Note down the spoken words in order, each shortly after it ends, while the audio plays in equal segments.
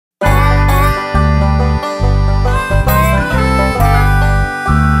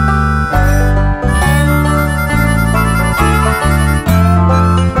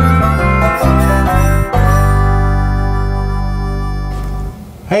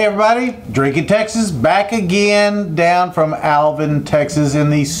Hey everybody, Drinking Texas back again down from Alvin, Texas in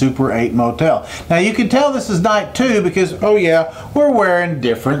the Super 8 Motel. Now you can tell this is night 2 because, oh yeah, we're wearing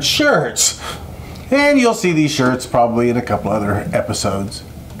different shirts. And you'll see these shirts probably in a couple other episodes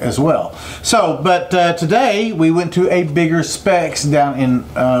as well. So, but today we went to a Bigger Specs down in,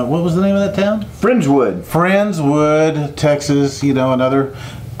 what was the name of that town? Friendswood. Friendswood, Texas, you know, another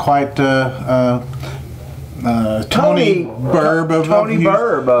quite Tony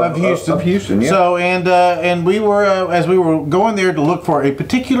Burb of Houston. Yeah. So and we were as we were going there to look for a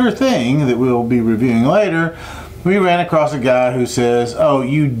particular thing that we'll be reviewing later, we ran across a guy who says, "Oh,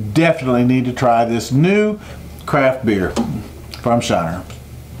 you definitely need to try this new craft beer from Shiner."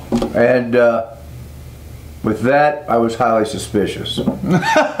 And with that, I was highly suspicious.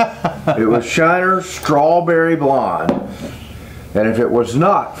 It was Shiner Strawberry Blonde, and if it was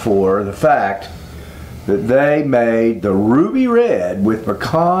not for the fact that they made the Ruby Red with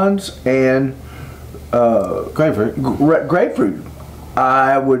pecans and grapefruit,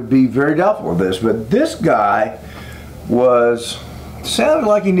 I would be very doubtful of this. But this guy sounded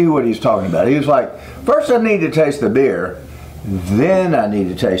like he knew what he was talking about. He was like, first I need to taste the beer, then I need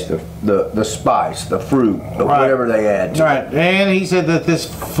to taste the spice, the fruit, whatever they add to it. And he said that this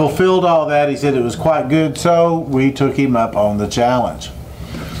fulfilled all that. He said it was quite good, so we took him up on the challenge.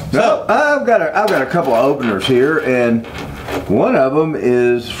 So I've got a couple of openers here, and one of them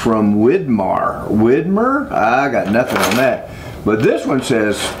is from Widmer. Widmer? I got nothing on that. But this one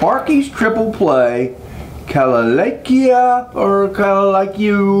says Sparky's Triple Play, Kalalakia or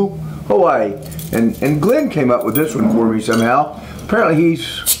Kalalakiu, Hawaii. And Glenn came up with this one for me somehow. Apparently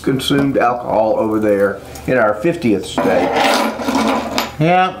he's consumed alcohol over there in our 50th state.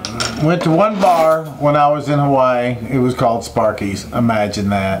 Yeah, went to one bar when I was in Hawaii. It was called Sparky's. Imagine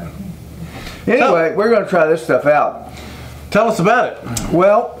that. Anyway, we're going to try this stuff out. Tell us about it.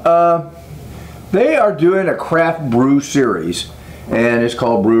 Well, they are doing a craft brew series, and it's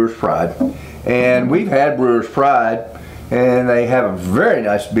called Brewer's Pride. And we've had Brewer's Pride, and they have a very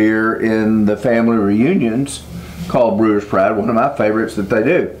nice beer in the family reunions called Brewer's Pride, one of my favorites that they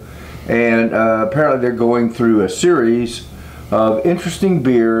do. And apparently they're going through a series of interesting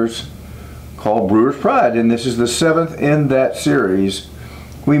beers called Brewer's Pride, and this is the 7th in that series.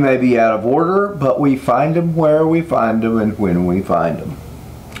 We may be out of order, but we find them where we find them and when we find them.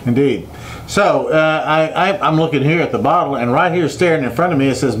 Indeed. So I'm looking here at the bottle, and right here staring in front of me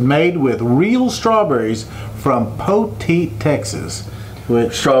it says made with real strawberries from Poteet, Texas.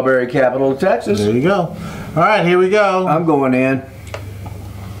 Which, strawberry capital of Texas. There you go. All right, here we go. I'm going in.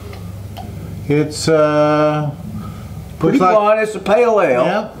 It's pretty blonde. It's a pale ale.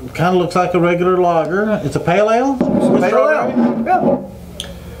 Yeah, kind of looks like a regular lager. It's a pale ale? It's a pale ale. Yeah.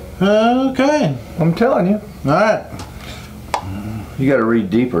 Okay. I'm telling you. All right. You got to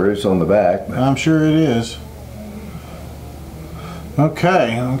read deeper. It's on the back. I'm sure it is.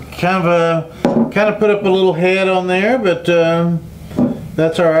 Okay. Kind of put up a little head on there, but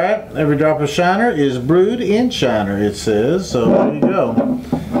that's all right. Every drop of Shiner is brewed in Shiner, it says. So there you go.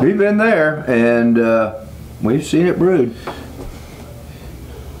 We've been there, and we've seen it brewed.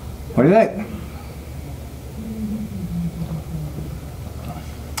 What do you think?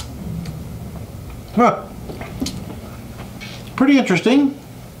 Huh. Pretty interesting.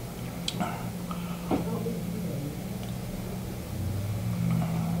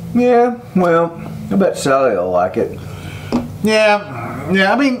 Yeah, well, I bet Sally will like it. Yeah.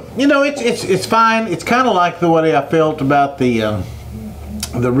 I mean, you know, it's fine. It's kind of like the way I felt about the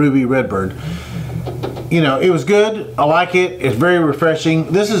Ruby Redbird. You know, it was good. I like it. It's very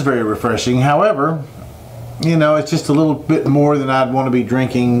refreshing. This is very refreshing. However, you know, it's just a little bit more than I'd want to be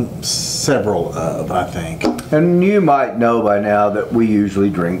drinking several of, I think. And you might know by now that we usually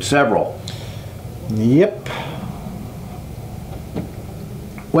drink several. Yep.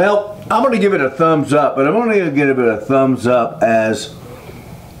 Well, I'm going to give it a thumbs up, but I'm only going to give it a thumbs up as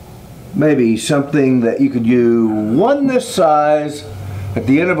maybe something that you could do one this size at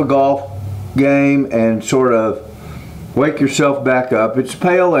the end of a golf game and sort of wake yourself back up. It's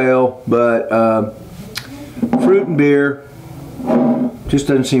pale ale, but fruit and beer just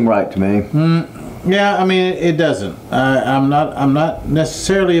doesn't seem right to me. Yeah, I mean it doesn't. I'm not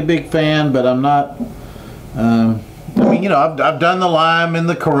necessarily a big fan, but I'm not. I mean, you know, I've done the lime and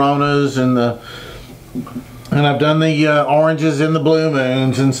the Coronas and I've done the oranges and the Blue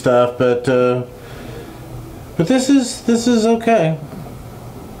Moons and stuff, but this is okay.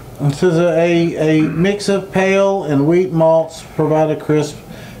 This is a mix of pale and wheat malts provide a crisp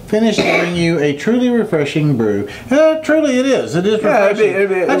finished to bring you a truly refreshing brew. Truly it is. It is Yeah,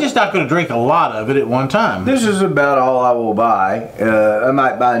 refreshing. I'm just not going to drink a lot of it at one time. This is about all I will buy. I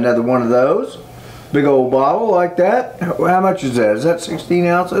might buy another one of those. Big old bottle like that. How much is that? Is that 16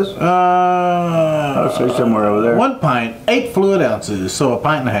 ounces? I'll say somewhere over there. 1 pint, 8 fluid ounces, so a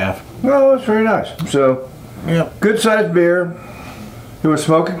pint and a half. Oh, that's very nice. So, Yep. good sized beer. It was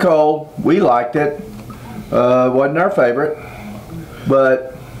smoking cold. We liked it. Wasn't our favorite,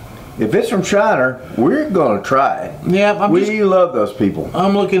 but if it's from Shiner, we're gonna try it. Yeah, We love those people.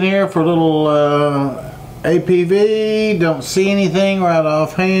 I'm looking here for a little APV. Don't see anything right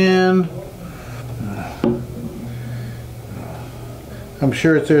offhand. I'm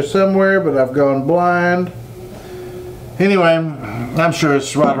sure it's there somewhere, but I've gone blind. Anyway, I'm sure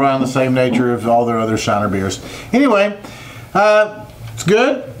it's right around the same nature of all their other Shiner beers. Anyway, it's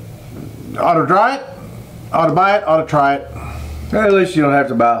good. Ought to try it. Ought to buy it. Ought to try it. At least you don't have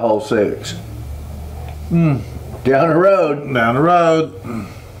to buy a whole 6. Down the road. Down the road.